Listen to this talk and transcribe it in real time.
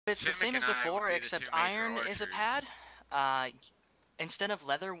it's the same as before, except iron is a pad. Instead of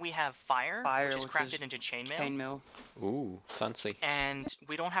leather, we have fire which is crafted into chainmail. Ooh, fancy. And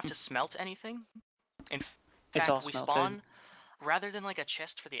we don't have to smelt anything. In It's all fact, we smelted. spawn, rather than like a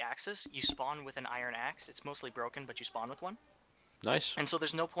chest for the axes, you spawn with an iron axe. It's mostly broken, but you spawn with one. Nice. And so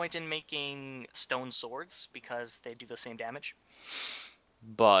there's no point in making stone swords, because they do the same damage.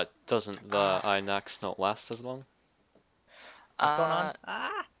 But doesn't the iron axe not last as long? What's going on?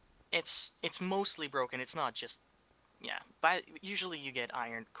 It's mostly broken. It's not just... Yeah, but usually you get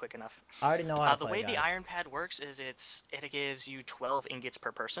iron quick enough. I already know how to the play, way guys. the iron pad works is it gives you 12 ingots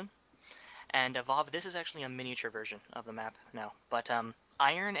per person. And Vov, this is actually a miniature version of the map now. But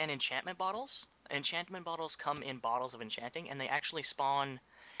iron and enchantment bottles come in bottles of enchanting, and they actually spawn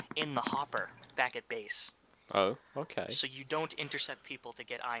in the hopper back at base. Oh, okay. So you don't intercept people to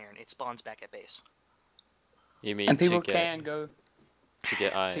get iron. It spawns back at base. You mean And people to get, can go to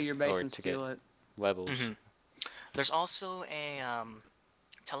get iron to your base or and to get steal it. levels? Mm-hmm. There's also a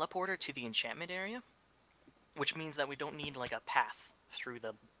teleporter to the enchantment area, which means that we don't need like a path through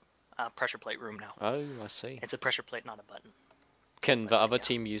the pressure plate room now. Oh, I see. It's a pressure plate, not a button. Can the other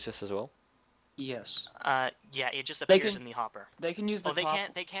team use this as well? Yes. Yeah, it just appears can- in the hopper. They can use the Oh, they top.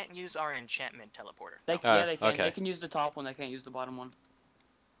 can't. They can't use our enchantment teleporter. Yeah, they can. okay. They can use the top one. They can't use the bottom one.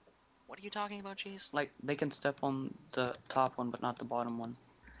 What are you talking about, Cheese? Like they can step on the top one, but not the bottom one.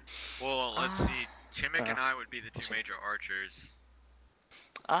 Well, let's see. Chimmick and I would be the two major archers.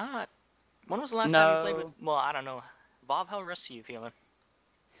 When was the last time you played No. with... Well, I don't know. Bob, how rusty are you feeling?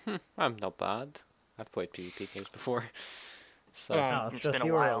 I'm not bad. I've played PvP games before. So No, it's it's just been a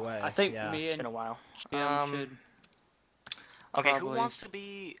you were while. away. I think yeah. me It's and been a while. should. Okay, who Probably. wants to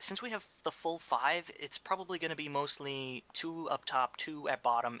be... Since we have the full 5, it's probably going to be mostly 2 up top, 2 at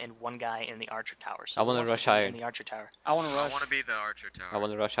bottom, and 1 guy in the archer tower. So I who wanna wants rush be iron. in the archer tower. I want to I rush. want to be the archer tower. I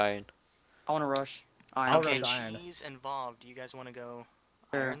want to rush iron. I want to rush. Iron. I'll Okay, rush iron. Cheese and Vov, do you guys want to go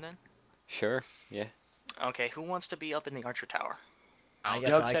Sure. iron then? Sure. Yeah. Okay, who wants to be up in the archer tower? I guess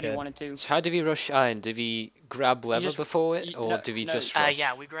Jug I said he could. wanted to. So how do we rush iron? Do we grab leather just- before it, you- or no, do we no, just rush?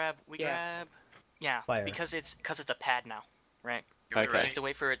 Yeah, we grab... Yeah, Fire. because it's a pad now, right? Are we Okay. We ready? have to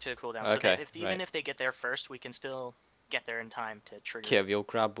wait for it to cool down. Okay, So that even right. if they get there first, we can still get there in time to trigger. Okay, we'll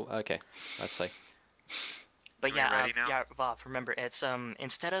grab. Okay, let's see. But Are we yeah, ready now? yeah, Vav, remember, it's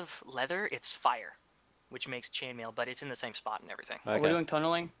instead of leather, it's fire, which makes chainmail, but it's in the same spot and everything. Are we Okay. doing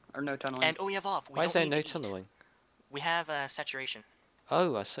tunneling or no tunneling? And oh yeah, Vav, we Why is don't there need no to eat. tunneling? We have saturation.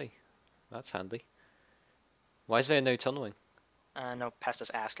 Oh, I see. That's handy. Why is there no tunneling? No, past us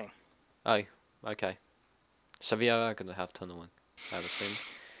asking. Oh, okay. So we are gonna have tunneling, I would assume.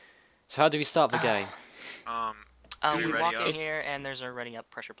 So how do we start the game? We We ready walk up? in here and there's a ready up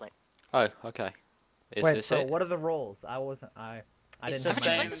pressure plate. Oh, okay. Is Wait, this so it? what are the roles? I wasn't. I It's didn't. the Haven't have you my-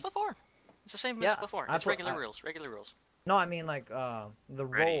 same. played this before? It's the same Yeah, as before. I It's pl- regular I- rules. Regular rules. No, I mean like the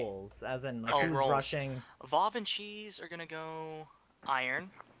Ready. roles, as in like Oh, who's roles. rushing. Vav and Cheese are gonna go iron.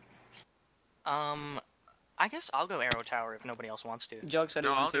 I guess I'll go arrow tower if nobody else wants to. Jug said he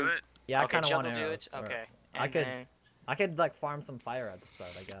No, I'll wanted do to. it. Yeah, I Okay, kind of Jug want will do arrows, it. or- Okay. I And could- then I could like farm some fire at the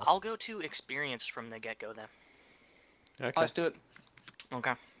start, I guess. I'll go to experience from the get-go then. Okay. Let's do it.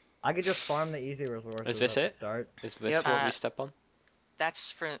 Okay. I could just farm the easy resources Is this at it? the start. Is this Yep. what we step on?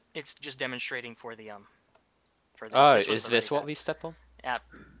 That's for. It's just demonstrating for the For the, Oh, this was is the this ready what pad. we step on? Yeah.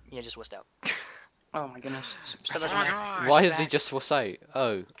 Yeah, just whisked out. Oh my goodness. For the Oh my next- gosh. Why did they just was out?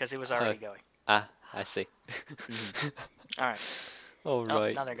 Oh, Because it was already going. ah, I see. All right. All Oh,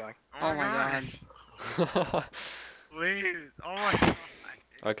 right. now they're going. Oh my god. Please. Oh my god.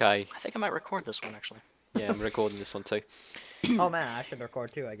 Okay. I think I might record this one actually. Yeah, I'm recording this one too. Oh man, I should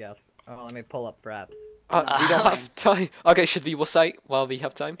record too, I guess. Oh, let me pull up fraps. We don't have time. Okay, should we say while we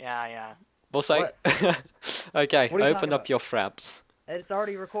have time? Yeah, yeah. We'll say. Okay, What are you open talking up about? your fraps. It's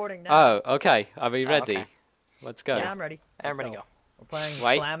already recording now. Oh, okay. Are we Oh, ready? okay. Let's go. Yeah, I'm ready. Let's Everybody go. We're playing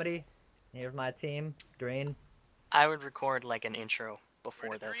Wait. Calamity. Here's my team. Green. I would record like an intro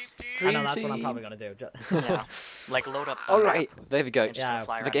before this. I know that's what I'm team. probably gonna do. Yeah. Like load up. All thunder right, there we go. and just Yeah, go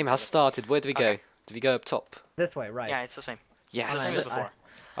fly The around game has with it. started. Where do we go? Okay. Do we go up top? This way, right? Yeah, it's the same. Yes. It's the same as before.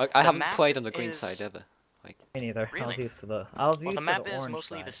 I The haven't map played on the green is- side ever. Me neither. I was Really? used to the. I was Well, used the to map the is orange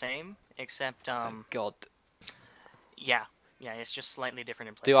mostly side. the same, except God. yeah, it's just slightly different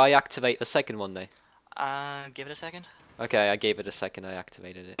in places. Do I activate the second one though? Give it a second. Okay, I gave it a second. I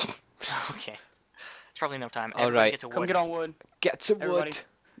activated it. Okay. It's probably enough time. All Everybody right. get to Come wood. get on wood. Get to Everybody. wood.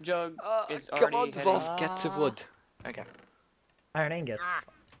 Jug is Come on, already heading. Volv, get to wood. Okay. Iron ingots.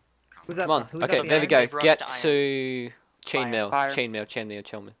 Who's that? Come on. Who's Okay, that there we behind? go. They've rushed Get to iron. to chainmail. Fire.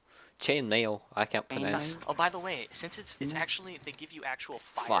 Chainmail. Chainmail. I can't pronounce. Chainmail? Oh, by the way, since it's actually they give you actual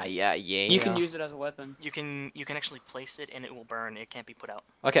fire. Fire, yeah. You can use it as a weapon. You can actually place it and it will burn. It can't be put out.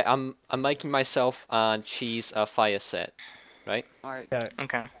 Okay, I'm making myself and cheese a fire set, right? Alright.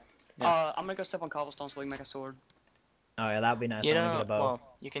 Okay. Yeah. I'm gonna go step on cobblestone so we can make a sword. Oh yeah, that'd be nice. You I'm gonna know, get a bow. well,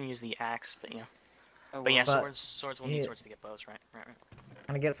 you can use the axe, but yeah. Oh, But yeah, well. swords. We'll need Yeah. swords to get bows, right? Right.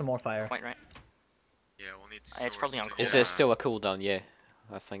 I'm gonna get some more fire. Quite right. Yeah, we'll need. It's probably on swords to cooldown. Is get, there still a cooldown? Yeah,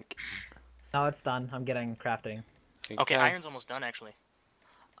 I think. No, it's done. I'm getting crafting. Okay, iron's almost done actually.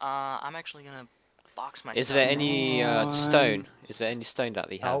 I'm actually gonna box my. Is stuff there in. any stone? Is there any stone that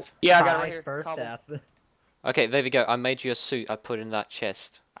we have? Oh, Yeah, I got it my right here. First Cobble. death. Okay, there we go. I made you a suit. I put in that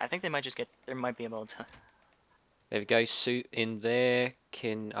chest. I think they might just get. They might be able to. There we go. Suit in there.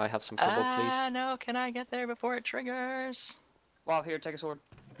 Can I have some cobble, please? No! Can I get there before it triggers? Wow, here, take a sword.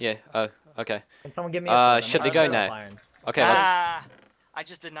 Yeah. Oh, okay. Can someone give me a sword? I'm should gonna we go set up now? iron. Okay. Let's, I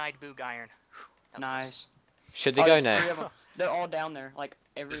just denied Boog Iron. That was Nice. should we Oh, go there's three now? of 'em. They're all down there, like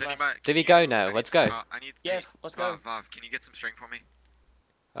every Does last. anybody? Do we can you- go now? I Let's need- go. I need. Yes, let's go. Vav, can you get some string for me?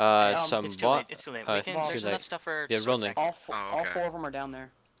 Some It's too what? late. It's too late. Oh, We can, too there's late. enough stuff for. They're sword running. crack. Oh, All okay. 4 of them are down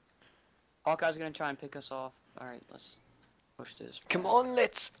there. Hawkeye's gonna try and pick us off. Alright, let's push this. Come on,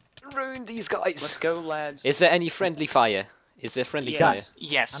 let's ruin these Let's guys. go, lads. Is there any friendly fire? Is there friendly Yes. fire?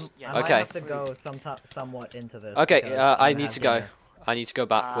 Yes. I yes. might Okay. have to go somewhat into this. Okay, because I I'm need gonna to have go. dinner. I need to go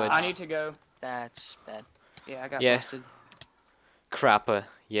backwards. I need to go. That's bad. Yeah, I got Yeah. busted. Crapper.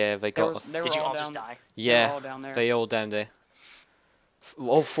 Yeah, they got. They were Did you all down. just die? They were Yeah, all down there. they all down there.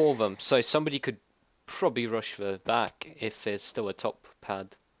 All 4 of them. So somebody could probably rush the back if there's still a top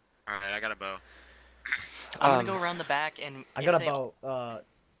pad. Alright, I got a bow. I'm gonna go around the back and. I if got a they- bow.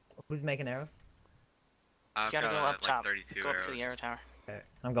 Who's making arrows? I've gotta got go up like top. 32 Go up arrows. to the arrow tower. Okay,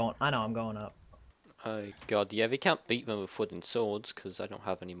 I'm going. I know. I'm going up. Oh god, yeah, we can't beat them with wooden swords because I don't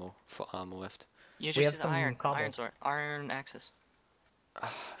have any more foot armor left. You We just have use the some iron cobble. sword, iron axes.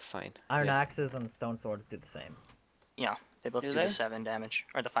 Fine. Iron yeah. axes and stone swords do the same. Yeah, they both Do do they? the 7 damage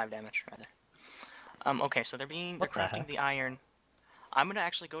or the 5 damage rather. Okay, so they're What the crafting heck? the iron. I'm gonna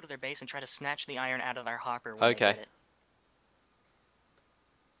actually go to their base and try to snatch the iron out of their hopper. When Okay. They get it.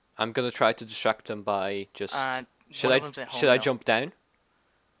 I'm gonna try to distract them by just. Should one I of them's at home should I now. jump down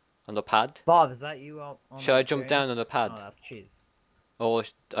on the pad, Bob, is that you on Should the I jump down on the experience? pad? Oh, that's cheese. or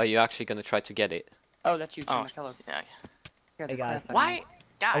are you actually gonna try to get it? Oh, that's you, Oh. Jim. Hello. Yeah. Hey, guys. Why,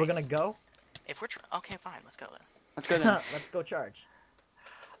 guys? Are we gonna go? If we're okay, fine. Let's go then. Let's go then. Let's go charge.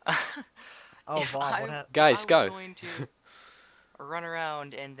 Oh, If Bob, I- what happened? Guys, I was go. going to run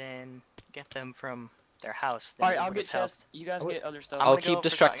around and then get them from their house. then Alright, it I'll would've get helped. chest. You guys Oh, get other stuff. I'm I'll gonna go keep for the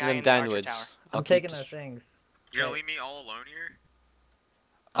distracting guy them in the archer downwards. tower. I'll I'm keep taking dis- their things. You're gonna Wait. leave me all alone here?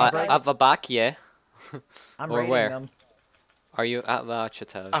 At the back, yeah. I'm Or raiding where? them. Are you at the archer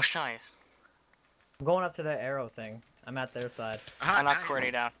tower? Oh, nice. I'm going up to the arrow thing. I'm at their side. I knocked nice.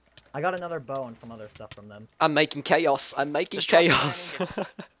 Courtney down. I got another bow and some other stuff from them. I'm making chaos. I'm making Destruct the chaos.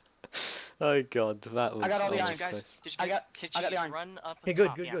 ingots. Oh god, that was. I got all the almost iron, Did you guys? close. Did you I get, got- could I you got the iron. run up Okay, the good,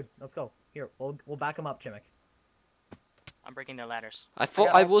 top? good, Yeah. good. Let's go. Here, we'll back them up, Chimmick. I'm breaking their ladders. I thought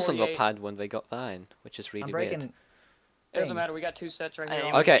got I all was on the 48. pad when they got the iron, which is I'm really breaking. weird. It doesn't things. matter. We got 2 sets right I here.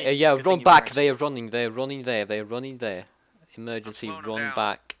 am- I'll- Okay, it's yeah, a good run thing you back. weren't. They are running. They are running there. They are running there. Emergency, slowing them run down.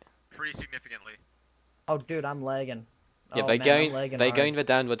 back. Pretty significantly. Oh, dude, I'm lagging. Yeah, Oh, they're man, I'm going. lagging They're hard. going the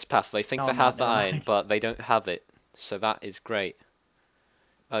downwards path. They think No, they I'm have not, the never iron, mind. but they don't have it. So that is great.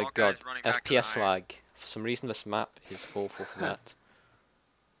 Oh Hawkeye's god, running back to the FPS iron. lag. For some reason, this map is awful for that.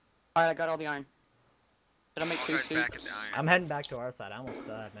 Alright, I got all the iron. Did I make 2 Hawkeye's suits? back at the iron. I'm heading back to our side. I almost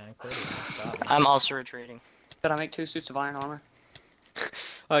died, man. Cody, stop me. I'm also retreating. Did I make 2 suits of iron armor?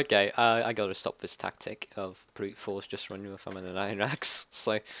 Okay, I gotta stop this tactic of brute force just running with them in an iron axe.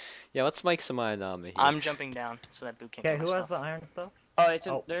 So, yeah, let's make some iron armor here. I'm jumping down so that boot can't Okay, get who my has the stuff. iron stuff? Oh,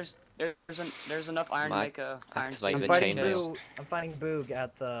 Oh. there's enough iron to Mike, make a iron activate suit. the I'm fighting chainmail. Boog. I'm fighting Boog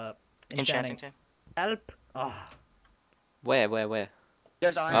at the Enchanting enchanting. table. Help! Oh, Where?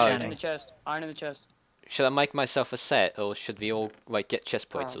 There's iron Oh, in okay. the chest. Iron in the chest. Should I make myself a set, or should we all like get chest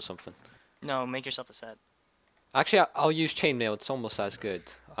plates Oh. or something? No, make yourself a set. Actually, I'll use chainmail. It's almost as good.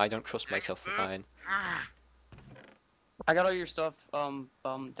 I don't trust myself with iron. Ah, I got all your stuff.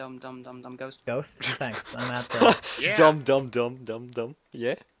 Ghost. ghost. Thanks. I'm at the. yeah. Dumb.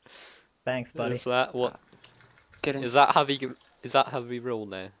 Yeah. Thanks, buddy. Is that what? Kidding. Is that how we roll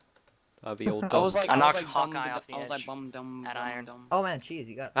now? Are we all I dumb? was like, I I was knocked like Hawkeye bum, off the I was like edge bum at iron. Oh man, cheese,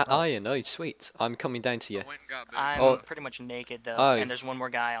 you got. At oh. iron, oh sweet. I'm coming down to you. I went and got boots. I'm Oh. pretty much naked though, Oh. and there's one more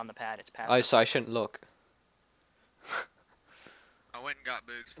guy on the pad. It's past. Oh, us. so I shouldn't look. I went and got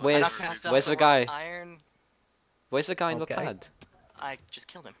boots. Where's- I knocked past where's us, the guy? Iron. Where's the guy in the Okay. pad? I just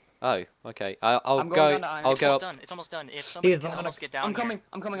killed him. Oh, okay. I'll I'm go. going down to iron. I'll It's go almost up. done. It's almost done. If somebody Jeez, can I'm almost get down I'm here, coming.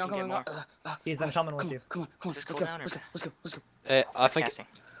 I'm coming. we I'm can get coming. more. Jeez, I'm coming with you. Come on. Is this Let's cooldown or go. no? Let's go. I That's think casting.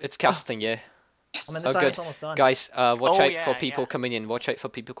 it's casting. Yeah. I'm in Oh, this good. iron's almost done. Guys, watch Oh, out yeah, for people yeah. coming in. Watch out for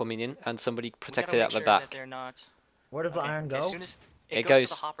people coming in, and somebody We protect gotta it make at the sure that back. they're not. Where does the Okay, iron okay, go? As soon as It it goes to goes-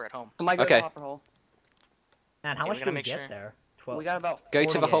 the hopper at home. Somebody go to Okay. the hopper hole. Man, how Okay, we much gotta do we make get sure. there? 12. We got about Go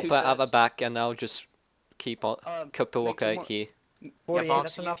to the 48. hopper at the Two back, and I'll just keep on. Couple make look two out more- here. Yeah, 48, Bob,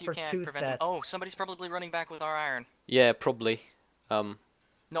 that's see enough if you for can 2 prevent them. sets. Oh, somebody's probably running back with our iron. Yeah, probably. No,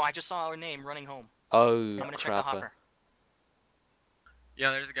 I just saw our name running home. Oh, I'm gonna check the crapper. hopper.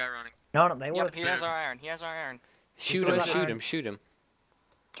 Yeah, there's a guy running. No, they were. Yep, he has our iron. He has our iron. Shoot still him! got Shoot iron. him! Shoot him!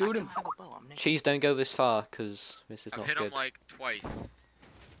 Shoot I him. don't have a bow. I'm naked. Cheese, don't go this far, cause this is I've not hit good. him like twice.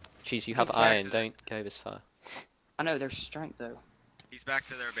 Cheese, you have He's iron. back. Don't go this far. I know there's strength though. He's back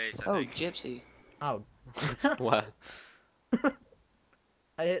to their base, I Oh, think. gypsy. Oh. Wow.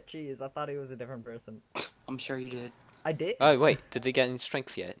 I hit cheese. I thought he was a different person. I'm sure you did. I did. Oh wait, did they get any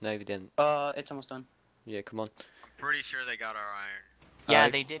strength yet? No, they didn't. It's almost done. Yeah, come on. I'm pretty sure they got our iron. Yeah,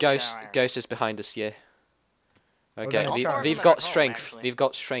 they did. Ghost, get our iron. Ghost is behind us. Yeah. We're Okay, gonna charge. we've They're got at home, strength. actually. We've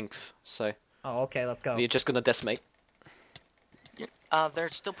got strength. So Oh, okay, let's go. we're just gonna decimate. They're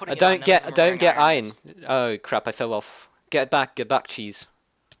still putting. Don't it on. None of them are don't wearing get iron. Oh crap! I fell off. Get back, cheese.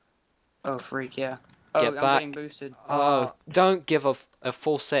 Oh, freak, yeah. Oh, Get I'm back. getting boosted. Oh, don't give a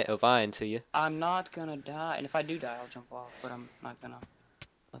full set of iron to you. I'm not gonna die, and if I do die, I'll jump off, but I'm not gonna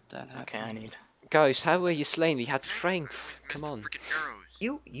let that happen. Okay, I need. Guys, how were you slain? We had strength. We missed Come on. the freaking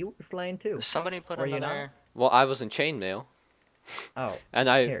arrows. You were slain too. Somebody put Were you another. Well, I was in chainmail, Oh, and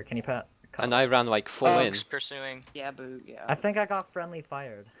I here, can you pat? and I ran like full in. Folks pursuing. Yeah, boo, yeah. I think I got friendly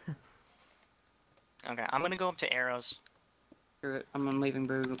fired. Okay, I'm gonna go up to arrows. Screw it. I'm leaving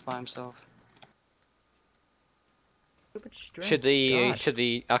Boo by himself. Stupid strength. God. Should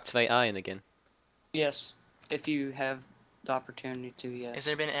we activate iron again? Yes, if you have the opportunity to, yes. Has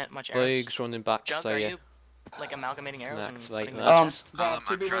there been much arrows? Bugs running back, Jug, so are yeah. you like amalgamating arrows and Activate putting that. them in the chest? Bob,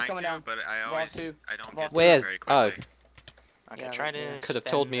 2 I'm people are trying coming to, down. but I Bob, always two. I don't Bob, get to Where? it very Oh, quickly. Okay, Yeah, try we to. could have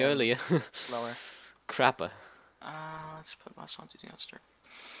told me spend them earlier. Slower. Crapper. Let's put my song to do that start.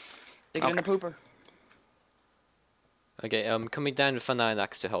 Take it in the pooper. Okay, coming down with an iron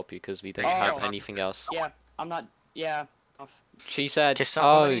axe to help you because we don't Oh. have anything else. Yeah, I'm not. Yeah. She said, Okay, "Oh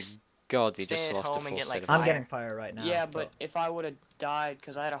somebody God, we stay just at lost a home and full get, set like, of I'm iron." getting fire right now. Yeah, so- but if I would have died,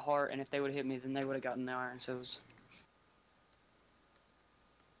 because I had a heart, and if they would have hit me, then they would have gotten the iron, so it was...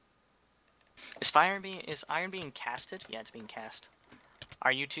 Is iron being casted? Yeah, it's being cast.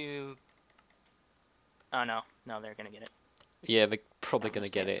 Are you two? Oh no, they're gonna get it. Yeah, they're probably I'm gonna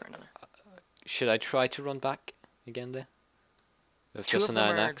stay get it. for another. Should I try to run back again there? With Two just of an them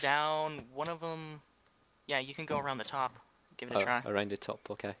iron are axe? down. One of them. Yeah, you can go around the top. Give it a Oh, try. around the top.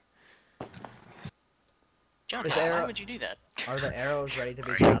 Okay. John, Is why arrow- would you do that? Are the arrows ready to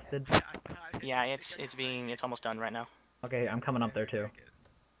be Right. casted? Yeah, it's almost done right now. Okay, I'm coming up there too.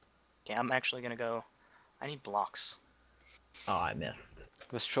 Okay, I'm actually gonna go. I need blocks. Oh, I missed.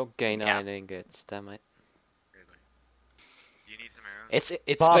 Let's try gain Yeah. iron ingots. Damn it. Really. Do you need some arrows?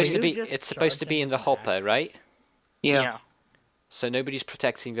 It's Bob, supposed to you be just it's supposed to be charging in the with hopper, axe? right? Yeah. So nobody's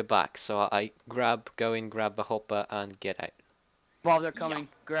protecting the back. So I go in, grab the hopper, and get out. Bob, they're coming.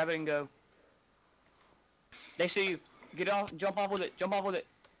 Grab it and go. They see you. Get off. Jump off with it. Jump off with it.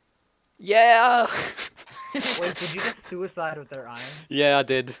 Yeah. Wait, did you just suicide with their iron? Yeah, I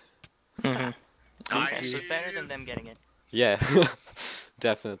did. Okay, so Nice. it's better than them getting it. Yeah,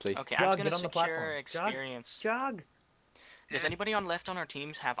 definitely. Okay, Jog, I'm get gonna on the secure platform. Jog. experience. Jog. Does anybody on left on our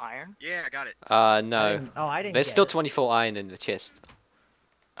teams have iron? Yeah, I got it. No. I didn't There's get still it. 24 iron in the chest.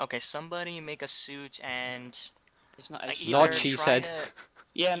 Okay, somebody make a suit and It's not. like, It's Not either cheese try head. to-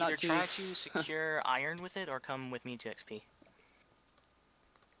 yeah, Either not try cheese. to secure iron with it or come with me to XP.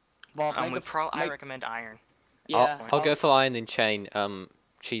 Bob, make the I make- recommend iron. Yeah. I'll go for iron and chain.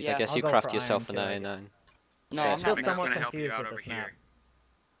 Cheese, I Yeah, guess I'll you go craft for yourself iron an too, I iron guess. iron. No, Set. I'm I'm not. somewhat gonna help you confused out with over this map. here.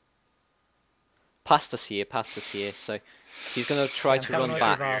 Past us here. So he's gonna try I'm to coming run with you,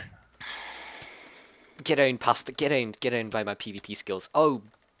 back. Bob. Get in past it. Get in by my PvP skills. Oh,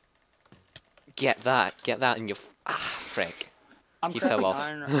 get that in your. Frick. I'm He crafting fell off.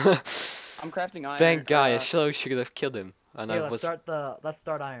 iron. I'm crafting iron. Dang guy, I so should have killed him. And Here, I was let's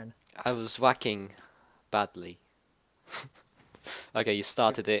start iron. I was whacking badly. Okay, you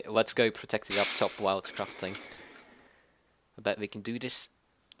started it. Let's go protecting up top while it's crafting. I bet we can do this.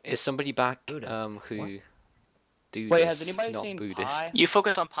 Is somebody back Buddhist. who What? do Wait, this? has anybody Not seen Buddhist. Pi? You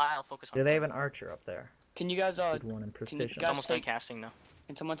focus on pile, focus on. Do they have an archer up there? Can you guys Good one in can you precision. It's guys almost done take- casting now.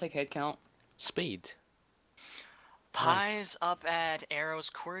 Can someone take head count? Speed. Pies up at arrows,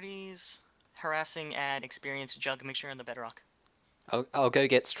 QWERTYs, harassing at experience, jug, mixture, and the bedrock. I'll go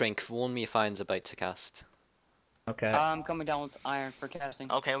get strength. Warn me if Iron's about to cast. Okay. I'm coming down with iron for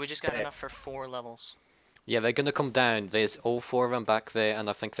casting. Okay, we just got Okay. enough for 4 levels. Yeah, they're gonna come down. There's all 4 of them back there, and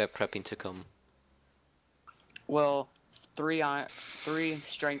I think they're prepping to come. Well, 3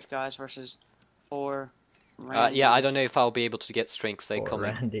 strength guys versus 4. Yeah, I don't know if I'll be able to get strength. They Poor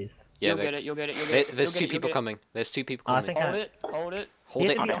coming. Randy's. Yeah, You'll get it. You'll get it. You'll get it. there's you'll 2 get it, you'll people get it. coming. There's 2 people I coming. think Hold it. Hold it. Hold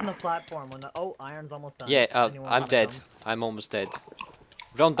you it. have to Okay. get on the platform when the. Oh, Iron's almost done. Yeah, Anyone I'm wanna dead. come? I'm almost dead.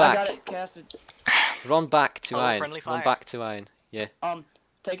 Run I got back. it casted. Run back to Oh, Iron. friendly Run fire. back to Iron. Yeah.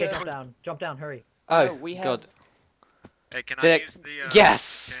 Take Okay, it jump over. down. Jump down. Hurry. Oh, No, we have- God. Hey, can I Did use the?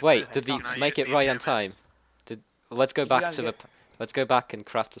 Yes! enchantment? Wait, did we Can I make use it the right on enchantment? time? Let's go If you back guys to the. get- Let's go back and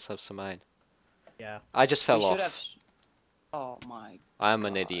craft ourselves some iron. Yeah. I just fell We should off. have. Oh my. I'm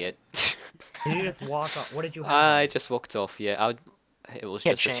an God. idiot. Did you just walk off? What did you have? I on? just walked off. Yeah, it was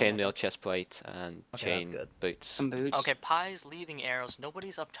Yeah, just a chain. chainmail chest plate and Okay, that's chain good. boots. Some boots. Okay, Pie's leaving arrows.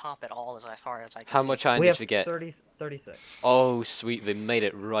 Nobody's up top at all as far as I can How see. much iron We did have we get? 36. Oh, sweet, we made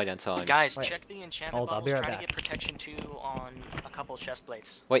it right on time. Guys, Wait. check the enchantment Hold on, I'll bottles. be right Try back. to get protection 2 on a couple chest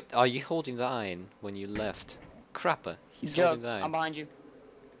plates. Wait, are you holding the iron when you left? Crapper, he's Jug, holding the I'm iron. behind you.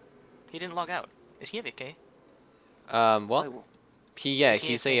 He didn't log out. Is he AFK? What? Wait, Yeah, Is he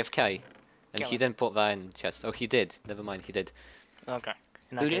he's AFK? AFK. And Kill he him. didn't put that in the chest. Oh, he did. Never mind, he did. Okay.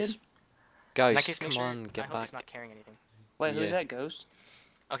 In that Who case, did? in Guys, that case, make come sure. on, I get hope back. he's not carrying anything. Wait, who's Yeah. that ghost?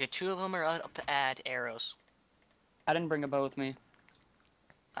 Okay, 2 of them are up at arrows. I didn't bring a bow with me.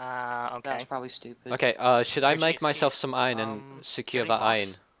 Okay. That's probably stupid. Okay, should I Which make needs myself to be, some iron and secure getting that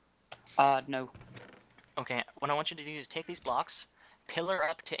iron? blocks. No. Okay, what I want you to do is take these blocks, pillar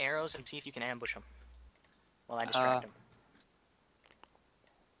up to arrows, and see if you can ambush them. While I distract them.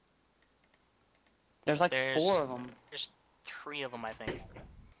 There's like There's- 4 of them. There's 3 of them, I think.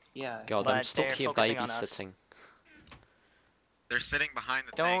 Yeah. God, But I'm stuck they're here focusing on us. babysitting. They're sitting behind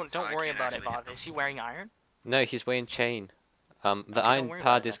the thing, Don't so I worry can't about it, actually hit Bob. them. Is he wearing iron? No, he's wearing chain. The Okay, don't iron worry about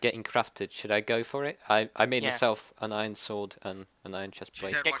pad it is then. getting crafted. Should I go for it? I made Yeah. myself an iron sword and an iron chest She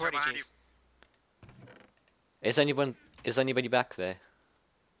plate. said, Get watch out QWERTY behind cheese. you. Is anybody back there?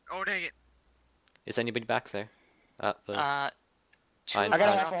 Oh dang it! Is anybody back there? At the Two I of got a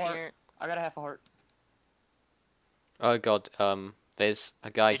us half up a heart. here. I got a half a heart. Oh god, there's a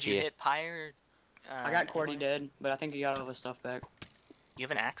guy Did you here. hit Pyre? I got QWERTY dead, but I think he got all his stuff back. You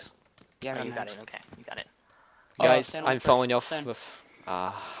have an axe? Yeah, I Oh, got you an got axe. it. Okay, you got it. Guys, stand on I'm the falling off stand. with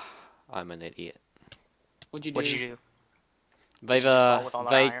I'm an idiot. What'd you do? What'd you do? They've you just fall with all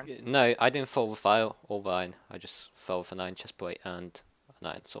that iron? no, I didn't fall with all the iron. I just fell with an iron chest plate and an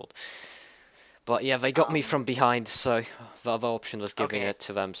iron sword. But yeah, they got me from behind, so the other option was giving Okay. it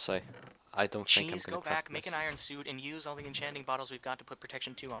to them. So I don't think I'm Cheese, gonna go craft back, make this. an iron suit, and use all the enchanting bottles we've got to put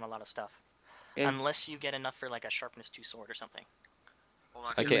protection 2 on a lot of stuff. Yeah. Unless you get enough for like a sharpness 2 sword or something. Hold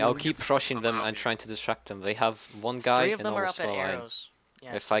on. Okay, Yeah, I'll we keep Get rushing some them out and here. trying to distract them. They have one guy 3 of and them are almost up at full iron. arrows.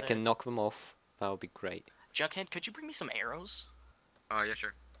 Yeah, If so I they're- can knock them off, that would be great. Jughead, could you bring me some arrows? Yeah,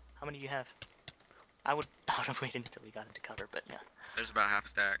 sure. How many do you have? I would have waited until we got into cover, but yeah. There's about half a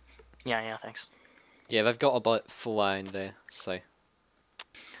stack. Yeah, thanks. Yeah, they've got about full iron there, so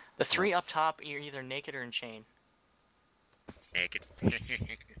The 3 up Nice. top, you're either naked or in chain. Naked.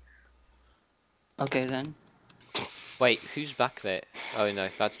 Okay then. wait, who's back there? Oh no,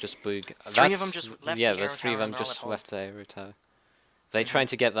 that's just Boog. 3 of them just left yeah, the there's arrow 3 of tower them and they're all just at home. left the arrow tower. They Mhm. trying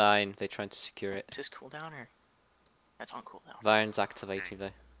to get the iron. They trying to secure it. Is this cooldown or? That's on cooldown. The iron's activating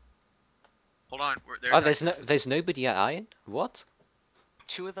there. Hold on. Oh, there's nobody at iron. What?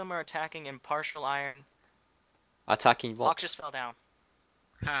 2 of them are attacking in partial iron. Attacking Block what? just fell down.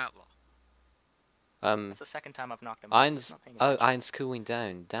 Um, That's the second time I've knocked him. iron's. He's not paying Oh, attention. iron's cooling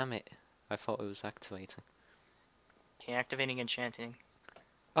down. Damn it! I thought it was activating. Okay, activating enchanting.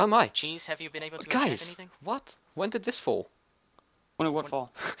 Oh my! Cheese, have you been able to enchant Guys, anything? what? When did this fall? When what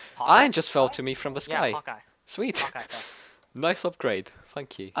fall? Hawkeye? Iron just fell to me from the sky. Yeah, Hawkeye. Sweet. Hawkeye fell. Nice upgrade.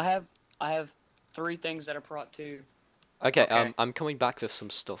 Thank you. I have 3 things that are prot 2. Okay, Okay. I'm coming back with some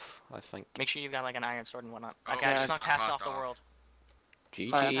stuff, I think. Make sure you've got like an iron sword and whatnot. Oh, Okay, I yeah, just knocked I past passed off the off. world.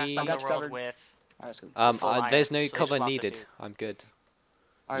 GG. Alright, Passed I off got the you world covered. with. Alright, that's good. full iron, There's no so you just cover lost a needed. suit. I'm good.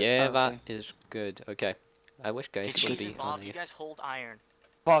 Alright, Yeah, okay. that is good. Okay. I wish Okay, guys would Cheese be and Bob, on you here. guys hold iron.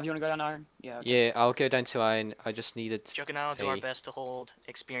 Bob, you wanna go down iron? Yeah. Okay. Yeah, I'll go down to iron. I just needed. Jug and I'll do our Hey. best to hold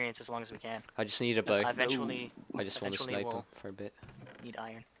experience as long as we can. I just need a bow. Eventually, I just want to eventually snipe him we'll for a bit. need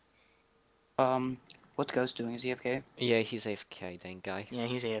iron. What's Ghost doing? Is he AFK? Yeah, he's AFK, dang guy. Yeah,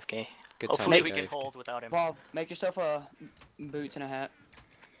 he's AFK. Good Hopefully time we to can go AFK. hold without him. Bob, make yourself a boots and a hat.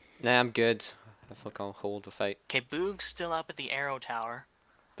 Nah, I'm good. if I can't hold without. Okay, Boog's still up at the arrow tower.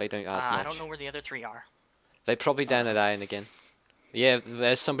 They don't add I much. don't know where the other 3 are. They're probably down at iron again. Yeah,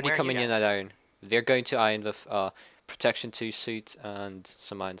 there's somebody Where are you coming in guys? at iron. They're going to iron with protection 2 suit and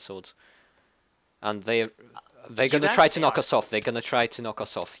some iron swords. And they're You gonna guys? try to They knock are. us off. They're gonna try to knock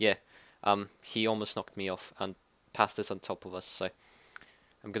us off. Yeah. He almost knocked me off and passed us on top of us. So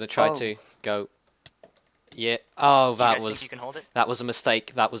I'm gonna try Oh. to go. Yeah. Oh, Do you that guys was think you can hold it? that was a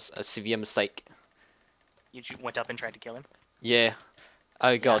mistake. That was a severe mistake. You went up and tried to kill him? Yeah.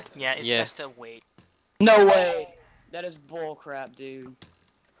 Oh god. Yeah, it's Yeah. best to wait. No way. That is bull crap, dude.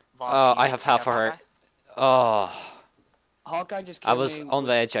 Vaughn, Oh, can you I take have half out a heart. Hawkeye? Oh, Hawkeye just I killed was me. on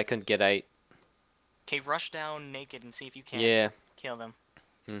the edge. I couldn't get out. Okay, rush down naked and see if you can Yeah. kill them.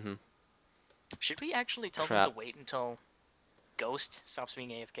 Mhm. Should we actually tell them Crap. to wait until Ghost stops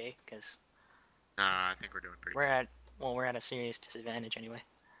being AFK? Because Nah, I think we're doing pretty we're at a serious disadvantage anyway.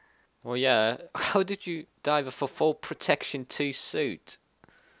 Well, yeah. How did you dive with a full protection 2 suit?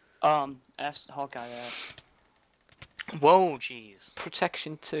 Ask Hawkeye that. Whoa, jeez.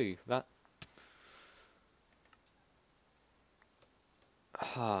 Protection 2. That.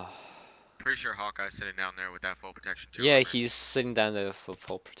 Ah. Pretty sure Hawkeye's sitting down there with that full protection too. Yeah, he's sitting down there for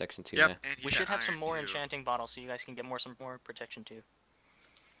full protection 2 Yep, now. and he's We got should have some iron, more too. enchanting bottles so you guys can get some more protection too.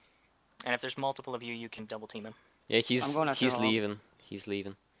 And if there's multiple of you, you can double team him. Yeah, he's I'm going after Hawk. leaving. He's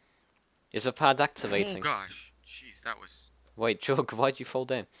leaving. Is the pad Oh activating? gosh, jeez, that was. Wait, Jug, why'd you fall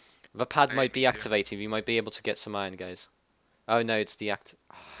down? The pad I might didn't be mean to. activated. We might be able to get some iron, guys. Oh no, it's the act.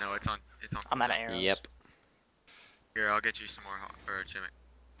 No, it's on. It's on. I'm out of cooldown. arrows. Yep. Here, I'll get you some more or Jimmy.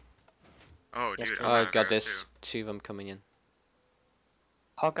 Oh, Yes, dude. please. I'm Oh out of god, arrows, there's too. 2 of them coming in.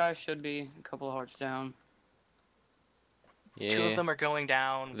 Hawkeye should be a couple of hearts down. Yeah. 2 of them are going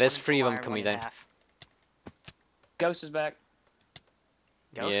down. There's one 3 of full them iron, coming one in down. half. Ghost is back.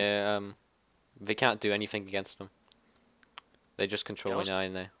 Ghost? Yeah, they can't do anything against them. They're just controlling Ghost?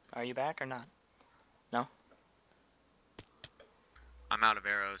 iron now. Are you back or not? I'm out of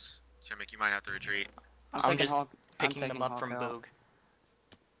arrows. Jimmy, you might have to retreat. I'm taking just I'm Picking them taking up from Hawk out. Boog.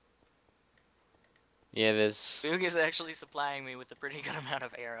 Yeah, there's. Boog is actually supplying me with a pretty good amount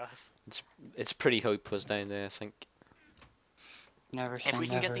of arrows. It's pretty hopeless down there, I think. Never say If we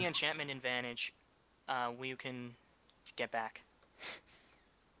can never. get the enchantment advantage, we can get back.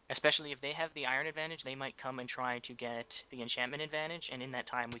 Especially if they have the iron advantage, they might come and try to get the enchantment advantage, and in that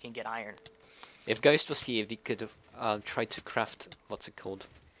time we can get iron. If Ghost was here, we could have tried to craft what's it called,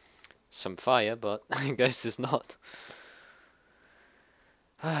 some fire, but Ghost is not.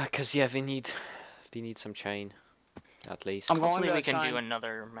 Cause yeah, we need some chain, at least. I'm going Hopefully to we can try do and-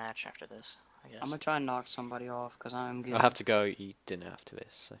 another match after this, I guess. I'm gonna try and knock somebody off because I'm good. I have to go eat dinner after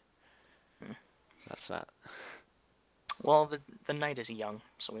this, so Hmm. that's that. Well, the night is young,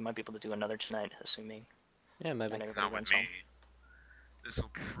 so we might be able to do another tonight, assuming Yeah, maybe. that everybody Not runs with home. me. This will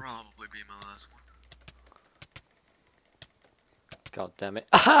probably be my last one. God damn it!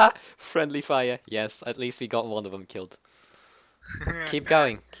 Aha! Friendly fire. Yes, at least we got one of them killed. Keep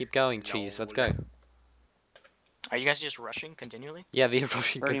going, cheese. Let's go. Are you guys just rushing continually? Yeah, we're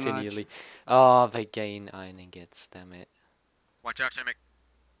rushing Pretty much. continually. Oh, they gain iron ingots. Damn it. Watch out, Jimmy.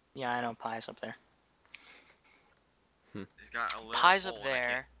 Yeah, I know. Pie's up there. He's got a little Pie's hole up and I can't-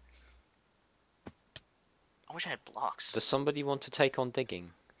 there. I wish I had blocks. Does somebody want to take on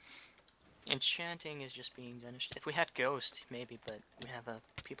digging? Enchanting is just being finished. If we had Ghost, maybe, but we have a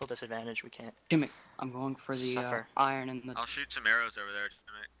people disadvantage. We can't. Jimmy, I'm going for the Suffer. iron and the. I'll shoot some arrows over there,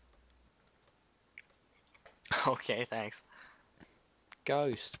 Jimmy. Okay, thanks.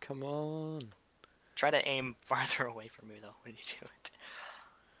 Ghost, come on. Try to aim farther away from me, though, when you do it.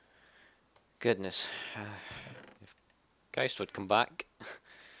 Goodness. If Ghost would come back.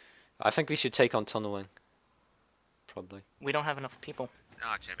 I think we should take on tunneling. Probably. We don't have enough people.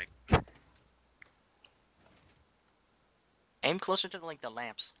 Ah, Jimmy. Aim closer to, like, the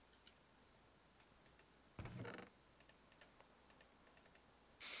lamps.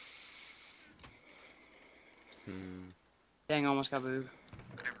 Dang, almost got booed.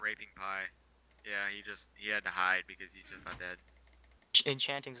 I'm raping Pie. Yeah, he had to hide because he's just about dead.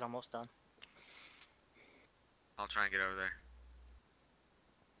 Enchanting's almost done. I'll try and get over there.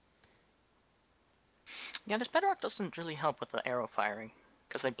 Yeah, this bedrock doesn't really help with the arrow firing,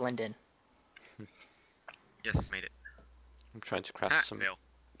 because they blend in. Yes, made it. I'm trying to Ah, craft some. fail.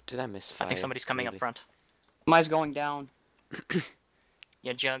 Did I miss fire? I think somebody's coming Really? up front. Mine's going down.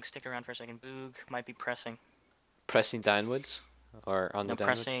 Yeah, Jug, stick around for a second. Boog might be pressing. Pressing downwards? Or on No, the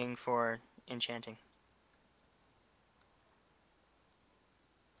downward? pressing for enchanting.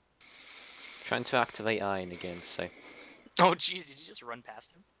 Trying to activate iron again, so. Oh, jeez, did you just run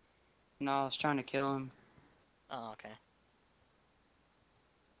past him? No, I was trying to kill him. Oh, okay.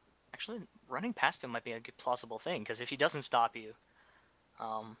 Actually, running past him might be a good plausible thing, because if he doesn't stop you,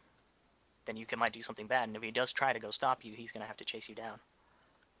 then you might do something bad, and if he does try to go stop you, he's gonna have to chase you down.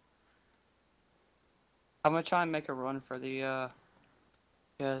 I'm gonna try and make a run for the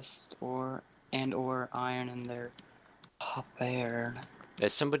chest or iron in there. Hop there.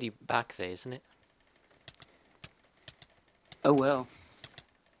 There's somebody back there, isn't it? Oh well.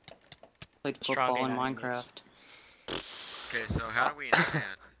 Played Strong football in iron Minecraft. Okay, so how do we enchant?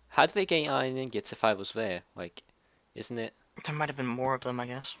 How do they gain iron ingots if I was there? Like, isn't it? There might have been more of them, I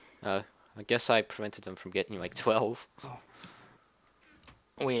guess. Oh, I guess I prevented them from getting like 12.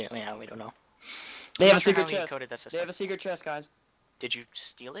 We don't know. They I'm have a not sure secret how he chest. coded that They system. have a secret chest, guys. Did you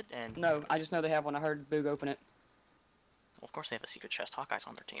steal it? And No, I just know they have one. I heard Boog open it. well, of course they have a secret chest. Hawkeye's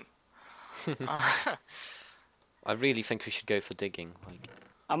on their team. I really think we should go for digging. Like,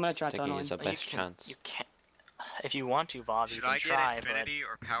 I'm gonna try digging tunneling. is our best chance. You can't. If you want to, Vav, you Should can I get try, infinity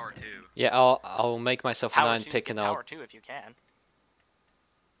or power 2? Yeah, I'll make myself but an power iron 2, pick get and I'll power 2 if you can.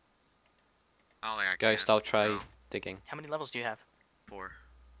 I don't think I can. Ghost. I'll try No, digging. How many levels do you have? 4.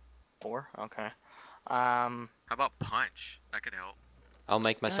 4? Okay. How about punch? That could help. I'll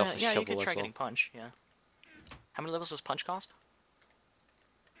make myself a yeah, you shovel could try as well. getting punch. Yeah. How many levels does punch cost?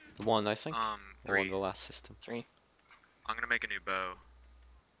 1, I think. Or on 3. the last system. 3. I'm gonna make a new bow.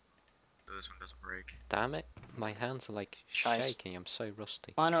 So this one doesn't break. Damn it, my hands are like Shice. shaking. I'm so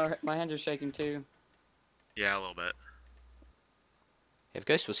rusty. My hands are shaking too. Yeah, a little bit. If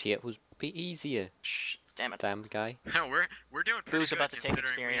Ghost was here, it would be easier. Shh. Damn it. Damn guy. we're doing pretty Who's good about to take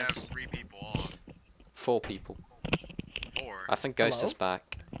considering we have experience? 3 people off. 4 people. 4. I think Ghost Hello? is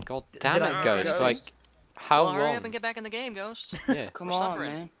back. God Did damn I it, miss Ghost. Ghost? Like, how Well, hurry up long? and get back in the game, Ghost. Yeah. Come We're on,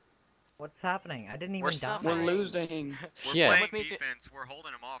 suffering. man. What's happening? I didn't even We're die. suffering. We're losing. We're Yeah. playing With me too. defense. We're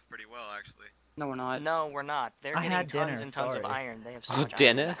holding them off pretty well, actually. No, we're not. No, we're not. They're I getting had tons dinner, and tons of sorry. iron. They have so Oh, much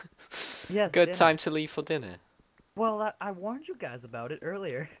dinner? iron. Yes. Good dinner. time to leave for dinner. Well, I warned you guys about it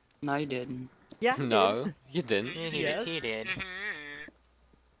earlier. No, you didn't. Yeah. I did. No, you didn't. Yeah, he, Yes. he did.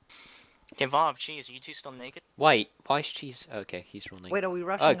 Okay, Vav, cheese, are you two still naked? Wait, why is Cheese? Okay, he's running. Wait, are we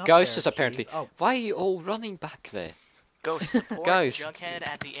rushing Oh, up Ghost there, is apparently. Cheese? Oh, Why are you all running back there? Ghost, support Ghost. Jughead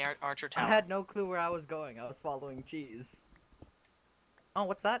at the Archer I Tower. had no clue where I was going. I was following Cheese. Oh,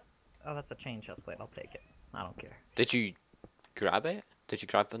 what's that? Oh, that's a chain chest plate. I'll take it. I don't care. Did you grab it? Did you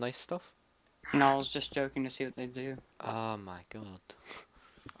grab the nice stuff? No, I was just joking to see what they do. Oh my god.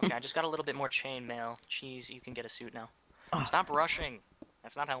 Okay, I just got a little bit more chain mail. Cheese, you can get a suit now. Oh. Stop rushing.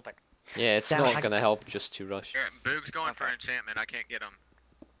 That's not helping. Yeah, it's Damn, not I- gonna help just to rush. Here, Boog's going for Okay. enchantment. I can't get him.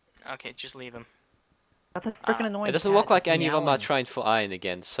 Okay, just leave him. That's a freaking annoying. It doesn't cat look like just any of them are meowing. trying for iron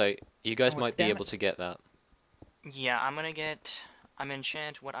again, so you guys Oh, might be damn able it. to get that. Yeah, I'm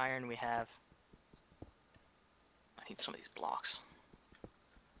enchant what iron we have. I need some of these blocks.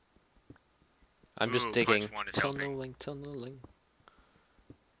 I'm just Ooh, digging. punch one is helping. Tunneling.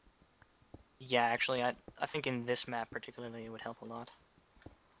 Yeah, actually, I think in this map particularly it would help a lot.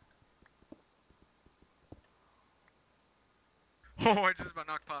 Oh, I just about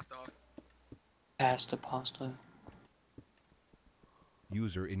knocked pasta off. Pasta.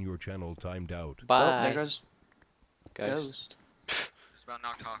 User in your channel timed out. Oh, Bye. there goes Ghost. Ghost. Just about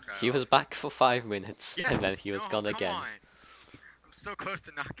knocked Hawkeye He off. was back for 5 minutes, Yes! and then he was No, gone come again. on. I'm so close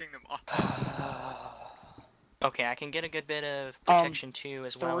to knocking them off. Okay, I can get a good bit of Um, protection too,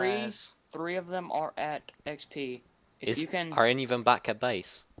 as well three- as... 3 of them are at XP. If you can, Are any of them back at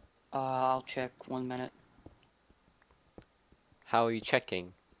base? I'll check 1 minute. How are you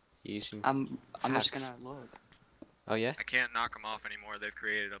checking? Using. I'm just Hacks. gonna look. Oh yeah. I can't knock them off anymore. They've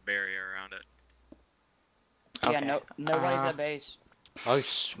created a barrier around it. Yeah, Okay, nobody's uh, at base. Oh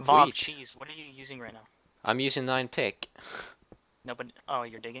Vav, sweet. cheese, what are you using right now? I'm using 9 pick. Nobody... Oh,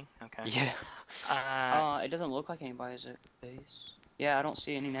 you're digging? Okay. Yeah. It doesn't look like anybody's at base. Yeah, I don't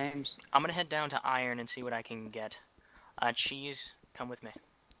see any names. I'm gonna head down to iron and see what I can get. Cheese, come with me.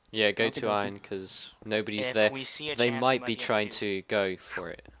 Yeah. Go Okay, to okay. iron because nobody's If there. we see a They chance, we might be able trying to go for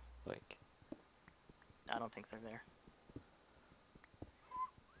it. Like. I don't think they're there.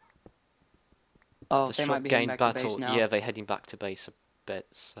 Oh, The they might short be heading gained back to battle. base now. Yeah, they're heading back to base a bit.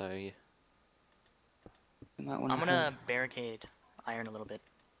 So yeah. You might wanna I'm gonna barricade iron a little bit.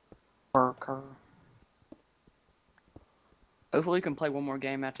 Worker. Hopefully, we can play one more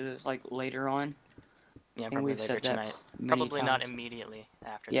game after this, like later on. Yeah, And probably we've later said that tonight. many Probably not times. immediately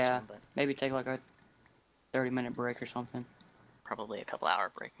after Yeah. this one, but Maybe take like a 30-minute break or something. probably a couple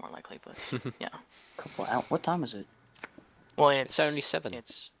hour break more likely. But yeah. Couple out. What time is it? Well, It's only 7.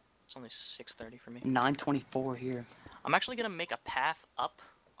 It's only 6:30 for me. 9:24 here. I'm actually gonna make a path up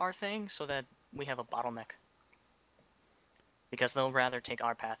our thing so that we have a bottleneck. Because they'll rather take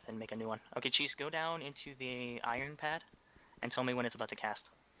our path than make a new one. Okay, Cheese, go down into the iron pad and tell me when it's about to cast.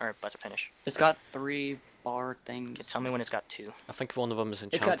 Or about to finish. It's got 3 bar things. Okay, tell me when it's got 2. I think one of them is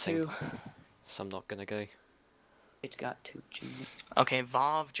It's got enchanting, 2. so I'm not gonna go. It's got 2. Jimmy. Okay,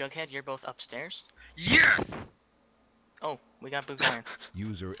 Vav, Jughead, you're both upstairs. Yes! Oh, we got Boog's iron.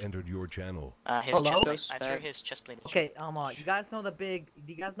 User entered your channel. His Hello? chestplate. I threw Back. his chestplate. at you. Okay, you guys know do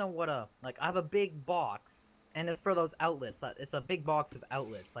you guys know what like I have a big box, and it's for those outlets. It's a big box of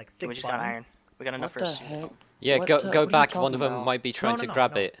outlets, like 6 We just buttons. got iron. We got enough What for the a heck? suit. Yeah, What go the- go what are you back. One of talking them about? might be trying No, to no,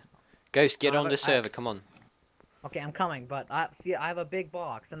 grab no. it. Ghost, get No, on the server. Come on. Okay, I'm coming, but I have a big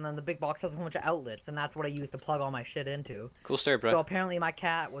box, and then the big box has a whole bunch of outlets, and that's what I use to plug all my shit into. Cool story, bro. So apparently my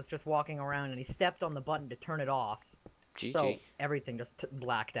cat was just walking around, and he stepped on the button to turn it off. GG. So everything just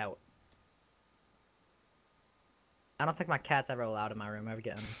blacked out. I don't think my cat's ever allowed in my room ever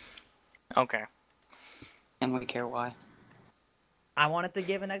again. Okay. And we care why. I wanted to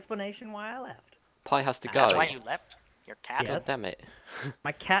give an explanation why I left. Pi has to go. That's why you left? Your cat? Yes. God damn it.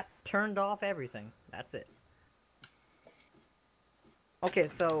 My cat turned off everything. That's it. Okay,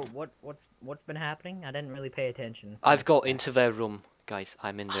 so what's been happening? I didn't really pay attention. I've got into their room, guys.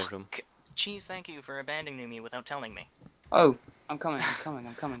 I'm in their room. Cheese, thank you for abandoning me without telling me. Oh, I'm coming.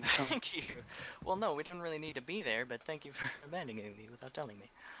 I'm coming. Thank you. Well, no, we didn't really need to be there, but thank you for abandoning me without telling me.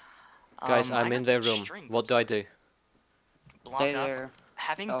 Guys, I I'm in got their room. string. What do I do? Block Stay up. there.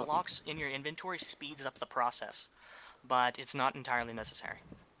 Having Oh. blocks in your inventory speeds up the process, but it's not entirely necessary.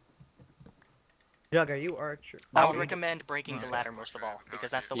 Jug, are you archer? I Oh, would you- recommend breaking the ladder most of all,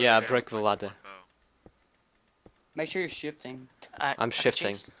 because that's the way Yeah, to do it. break the ladder. Make sure you're shifting. I'm okay,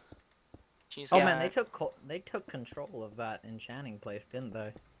 shifting. Cheese, Oh yeah. man, they took control of that enchanting place, didn't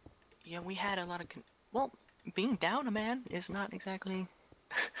they? Yeah, we had a lot of. Well, being down a man is not exactly.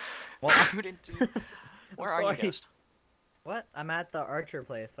 Well, prudent to- Where are you, sorry. Ghost? What? I'm at the archer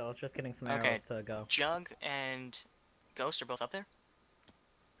place, so I was just getting some Okay. arrows to go. Jug and Ghost are both up there.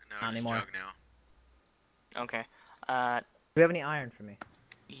 No, Not just anymore. Jug now. Okay. Do you have any iron for me?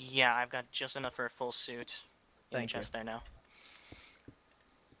 Yeah, I've got just enough for a full suit in Thank the you. chest there now.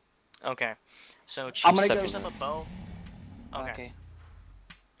 Okay. So I'm Cheese, gonna make go- yourself a bow. Okay. Okay.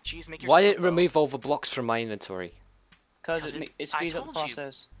 Cheese, make yourself Why a did it bow. remove all the blocks from my inventory? Because 'Cause it I speeds up the told you.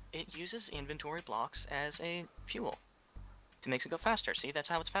 process. It uses inventory blocks as a fuel to make it go faster. See, that's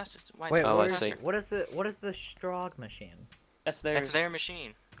how it's fastest. Why it's Wait, Oh, what I is see. what is the Strog machine? That's theirs. That's their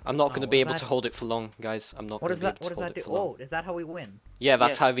machine. I'm not Oh, going to what be does able that- to hold it for long, guys. I'm not What going does to be that able what to does hold that it do? for long. Oh, is that how we win? Yeah,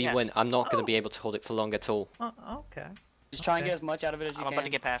 that's Yes, how we yes. win. I'm not going to Oh. be able to hold it for long at all. Oh, okay. Just try and Okay. get as much out of it as you I'm can. about to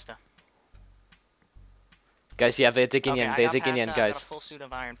get pasta. Guys, yeah, they're digging Okay, in. I They're got digging in, pasta, I got guys. a full suit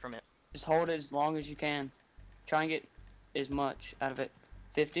of iron from it. Just hold it as long as you can. Try and get as much out of it.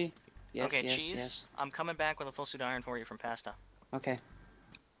 50? Yes, Okay, yes, Cheese, yes. I'm coming back with a full suit of iron for you from pasta. Okay.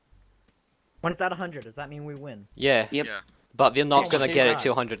 When it's at 100, does that mean we win? Yeah, Yep. Yeah. but they're not Oh, going to my get it God. to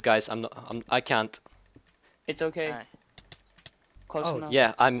 100, guys. I can't. It's okay. Alright. Close Oh, enough.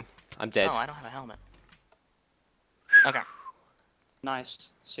 Yeah, I'm dead. Oh, I don't have a helmet. Okay. Nice.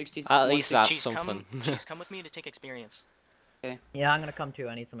 60. At least that's Cheese, something. Cheese, come with me to take experience. Yeah, I'm gonna come too.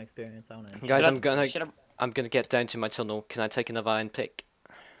 I need some experience. I wanna. Guys, Should I- I'm gonna get down to my tunnel. Can I take another iron pick?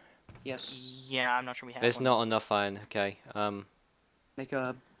 Yes. Yeah, I'm not sure we have There's one. not enough iron. Okay. Make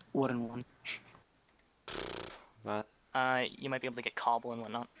a wooden one. That. You might be able to get cobble and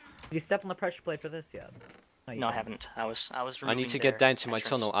whatnot. Did you step on the pressure plate for this yet? you No, I didn't. haven't. I was I need removing to get their down to my entrance.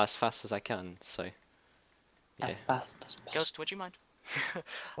 tunnel as fast as I can. So. Yeah. That's fast. That's fast. Ghost, would you mind?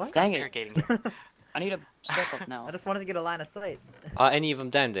 What? Dang it. Irrigating you. I need a step up now. I just wanted to get a line of sight. Are any of them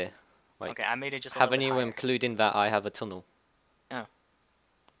down there? Like, Okay, I made it just a have little any bit of them higher. including that I have a tunnel? Oh.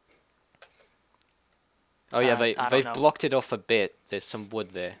 Oh yeah, I don't they've know. blocked it off a bit. There's some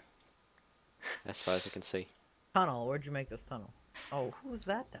wood there. As far as I can see. Tunnel. Where'd you make this tunnel? Oh, who's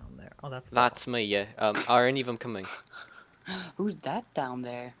that down there? Oh, that's. That's me, yeah. Are any of them coming? Who's that down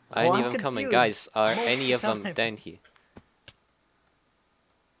there? Are Oh, any of I'm them coming? confused. Guys, are Most any of of the them time. down here?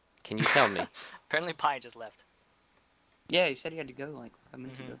 Can you tell me? Apparently, Pi just left. Yeah, he said he had to go like 5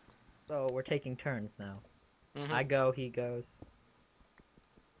 minutes Mhm. ago. So we're taking turns now. Mhm. I go, he goes.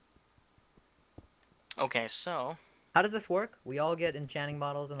 Okay, so How does this work? We all get enchanting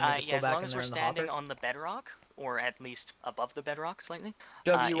bottles and then we just yeah, as go back long in as there we're in the standing hopper? on the bedrock, or at least above the bedrock slightly,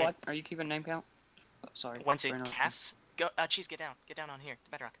 Jug, you it- what? Are you keeping name count? Oh, sorry. once it Brain rot. casts, go. Cheese, get down on here, the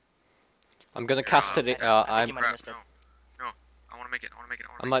bedrock. I'm gonna cast it. I think you I might have Crap, missed it. no. No. I want to make it. I want to make it. I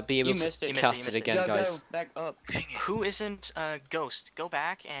want I to make might be able You to missed it. You missed it, cast you it missed it. again, Jug, guys. go. Back up. it. Dang it. Who isn't Ghost? Go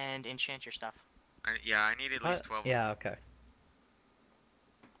back and enchant your stuff. Yeah, I need at least 12. Yeah, okay.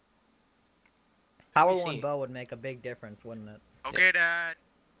 Power me 1 see. bow would make a big difference, wouldn't it? Okay, Dad.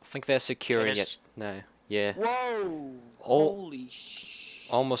 I think they're securing It it is. now. Yeah. Whoa! All- Holy sh!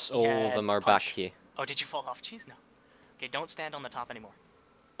 Almost all Yeah, of them are back punch. here. Oh, did you fall off? Jeez, no. Okay, don't stand on the top anymore.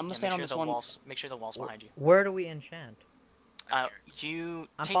 I'm gonna Yeah, stand on this one. Make sure the walls behind you. Where do we enchant? You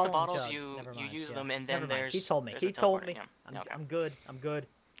I'm take the following bottles, Jug. you Never you mind, use yeah. them, and Never then mind. there's He told me. there's He a told teleporter, me. Yeah. Okay. I'm good. I'm good.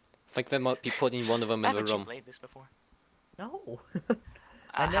 I think they might be putting one of them in the Haven't you room. played this before? No.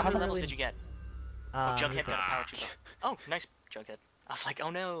 How never many levels really- did you get? Oh, Jughead got a power 2 bow. Oh, nice, Jughead. I was like, oh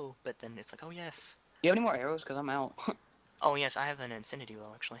no, but then it's like, oh yes. Do you have any more arrows? Cause I'm out. Oh yes, I have an infinity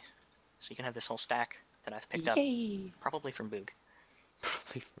bow actually. So you can have this whole stack that I've picked up, Yay! probably from Boog.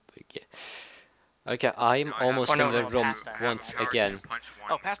 Probably from big, yeah. Okay, I'm No, I have- almost Oh, no, in the no, room past that. I have once power again. two, punch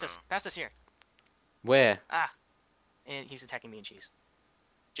one, Oh, past us, so- past us here. Where? Ah, and he's attacking me and Cheese.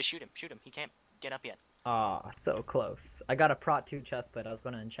 Just shoot him, shoot him. He can't get up yet. Ah, so close. I got a Prot 2 chestplate. I was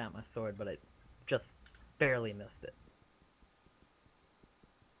going to enchant my sword, but I just barely missed it.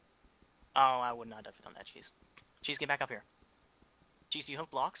 Oh, I would not have done that, Cheese. Cheese, get back up here. Cheese, do you have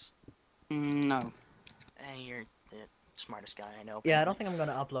blocks? No. You're the smartest guy I know. Yeah, I don't think I'm going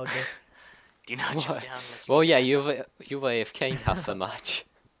to upload this. Do not jump What? down unless you Well, get yeah, back. you've AFK half a match.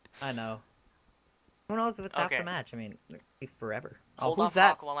 I know. Who knows if it's half Okay. the match? I mean, it'll be forever. Hold oh, off who's that?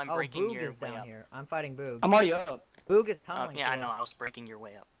 Hawk while I'm oh, breaking Boog your is way down up. here. I'm fighting Boog. I'm already up. Boog is tunneling. Yeah, I to know. us. I was breaking your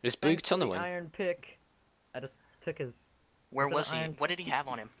way up. Is Thanks Boog to the tunneling? iron pick. I just took his. Where Is it was an he? iron- What did he have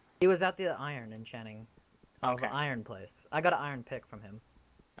on him? He was at the iron enchanting. Okay. The iron place. I got an iron pick from him.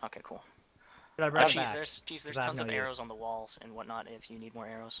 Okay, cool. Should I bring it Cheese, back? there's 'Cause I have tons no of use. arrows on the walls and whatnot if you need more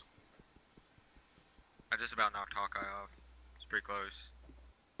arrows. I just about knocked Hawkeye off. It's pretty close.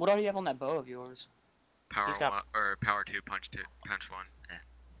 What do you have on that bow of yours? Power He's got- 1 or power 2, punch 2, punch 1. Eh.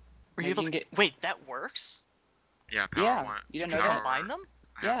 Were Maybe you able you to can get- Wait, that works? Yeah, power Yeah, 1. you didn't You know can that? combine them?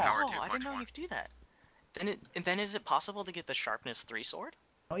 I have Yeah. power 2, Oh, I punch didn't know 1. you could do that. Then is it possible to get the sharpness 3 sword?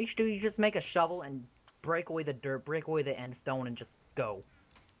 All you should do, you just make a shovel and break away the dirt, break away the end stone, and just go.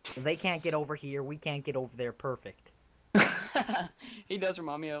 If they can't get over here, we can't get over there. Perfect. He does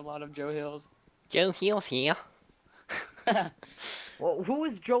remind me a lot of Joe Hills. Joe Hills here. Well, who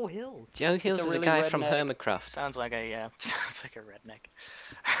is Joe Hills? Joe Hills a is the really guy from redneck- Hermitcraft. Sounds like a sounds like a redneck.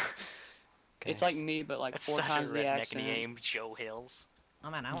 It's like me, but like That's 4 such a times the redneck accent. name, Joe Hills. Oh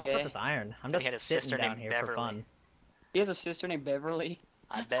man, I don't Yeah. put this iron. I'm He just had a sitting sister down named here for Beverly. fun. He has a sister named Beverly.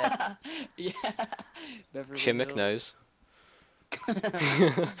 I bet. Yeah. Beverly Chimmick Hills. knows.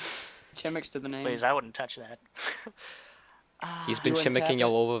 Chimmick's to the name. Please, I wouldn't touch that. He's been You wouldn't tap chimmicking it?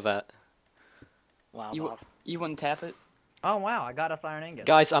 all over that. Wow, You, Bob. you wouldn't tap it? Oh wow, I got us iron ingots.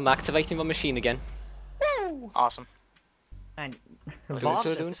 Guys, I'm activating my machine again. Awesome. And Was Bob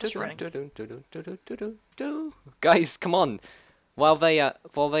this- just this running? Guys, come on! While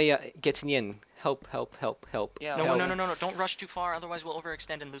they getting in, help! Yeah. No, help. no, don't rush too far, otherwise we'll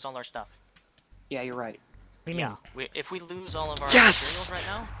overextend and lose all our stuff. Yeah, you're right. What do you mean? If we lose all of our Yes! materials right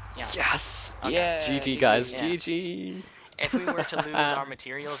now, yeah. Yes! Okay. Yeah. GG guys, Yeah. GG. If we were to lose our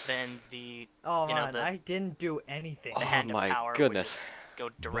materials, then the Oh You know, man, the- I didn't do anything. the Oh hand my of power goodness.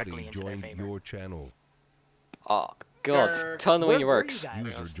 would just go directly Buddy into their joined favor. your channel. Oh god, Where tunneling were you works. guys?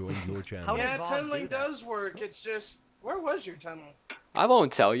 User joined your channel. How did Yeah, Bob tunneling do that? does work. It's just, where was your tunnel? I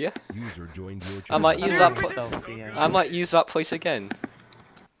won't tell you. User joined your I channel. might use that. I I'm might use that place again.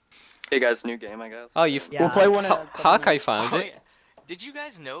 Hey guys, new game, I guess. Oh, you. Yeah. We'll play one at a couple Hawkeye minutes. found Oh, it. yeah. Did you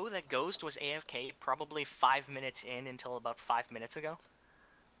guys know that Ghost was AFK probably 5 minutes in until about 5 minutes ago?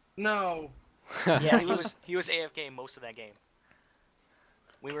 No. Yeah, he was AFK most of that game.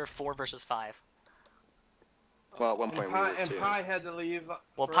 We were 4 versus 5. Well, at one point And we Pi, were and too. Pi had to leave.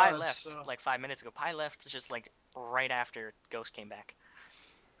 Well, for Pi us, left so- like 5 minutes ago. Pi left just like right after Ghost came back.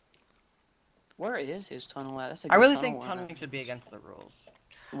 Where is his tunnel at? That's a I good really tunnel think line. tunneling should be against the rules.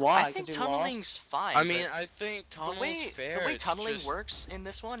 Why? I think 'Cause he lost? tunneling's fine. I mean, but I think the tunnel's way fair. the way it's tunneling just... works in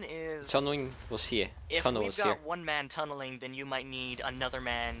this one is Tunneling was here. if Tunnel we've was got here. one man tunneling, then you might need another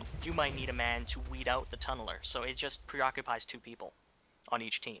man. You might need a man to weed out the tunneler. So it just preoccupies 2 people on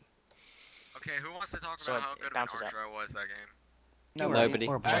each team. Okay, who wants to talk So about it- how it good of an bounces archer I was that game? Nobody.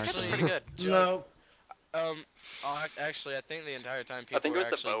 Actually, Pretty good. No. Actually, I think the entire time people think it were was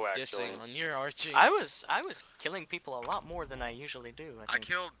the actually bow, dissing actually. on your arching. I was killing people a lot more than I usually do. I I think.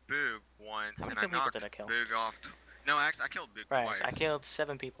 killed Boog once, How and many I people knocked did I kill? Boog off. No, actually, I killed Boog Right, twice. I killed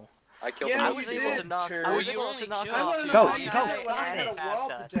 7 people. I killed Yeah, I the was you able to did, knock. Turd. I Well, was you able only to knock killed out two two people. people. Go, and go. I had a passed, wall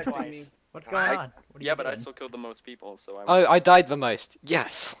protecting twice. me. What's going I- on? What are Yeah, you but I doing? still killed the most people, so I. Oh, I died the most.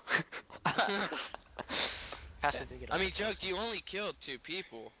 Yes. Passed it to get I up. mean, Joke, you only killed 2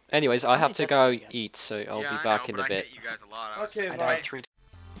 people. Anyways, I have to That's go pretty good. eat, so I'll yeah, be I back know, in but a I bit. hit you guys a lot. I was Okay, I bye. died 3